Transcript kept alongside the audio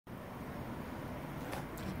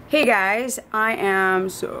Hey guys, I am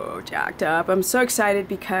so jacked up. I'm so excited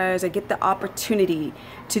because I get the opportunity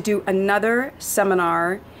to do another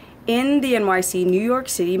seminar in the NYC, New York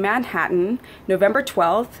City, Manhattan, November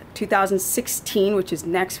 12th, 2016, which is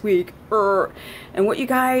next week. And what you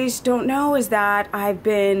guys don't know is that I've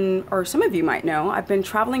been, or some of you might know, I've been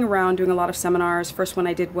traveling around doing a lot of seminars. First one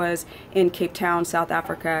I did was in Cape Town, South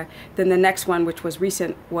Africa. Then the next one, which was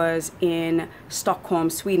recent, was in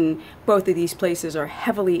Stockholm, Sweden. Both of these places are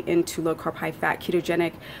heavily into low carb, high fat,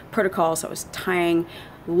 ketogenic protocols. So I was tying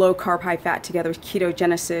low carb, high fat together with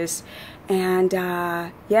ketogenesis. And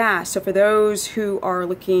yeah, so for those who are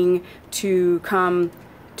looking to come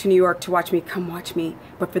to New York to watch me, come watch me.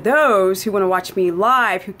 But for those who want to watch me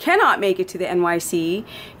live, who cannot make it to the NYC,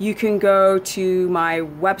 you can go to my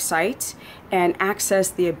website and access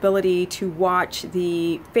the ability to watch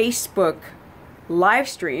the Facebook live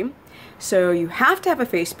stream. So you have to have a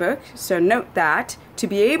Facebook, so note that, to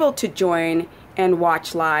be able to join and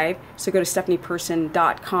watch live. So go to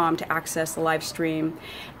stephanieperson.com to access the live stream.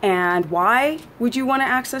 And why would you want to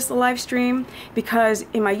access the live stream? Because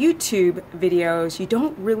in my YouTube videos, you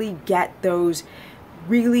don't really get those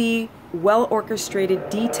really well orchestrated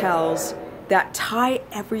details that tie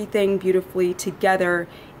everything beautifully together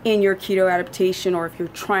in your keto adaptation, or if you're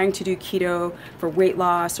trying to do keto for weight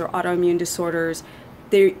loss or autoimmune disorders.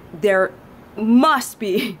 There must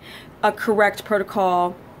be a correct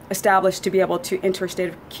protocol established to be able to enter a state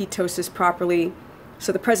of ketosis properly.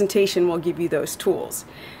 So the presentation will give you those tools.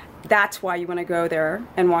 That's why you want to go there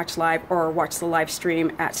and watch live, or watch the live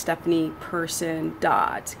stream at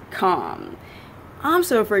stephanieperson.com. I'm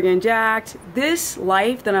so friggin' jacked. This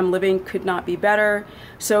life that I'm living could not be better.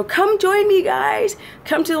 So come join me, guys.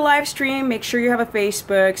 Come to the live stream. Make sure you have a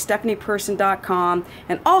Facebook, stephanieperson.com.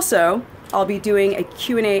 And also, I'll be doing a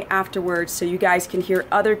Q&A afterwards so you guys can hear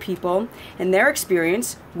other people and their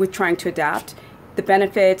experience with trying to adapt, the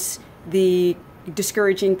benefits, the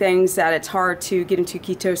discouraging things that it's hard to get into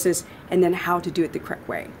ketosis, and then how to do it the correct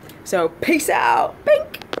way. So peace out. Bye.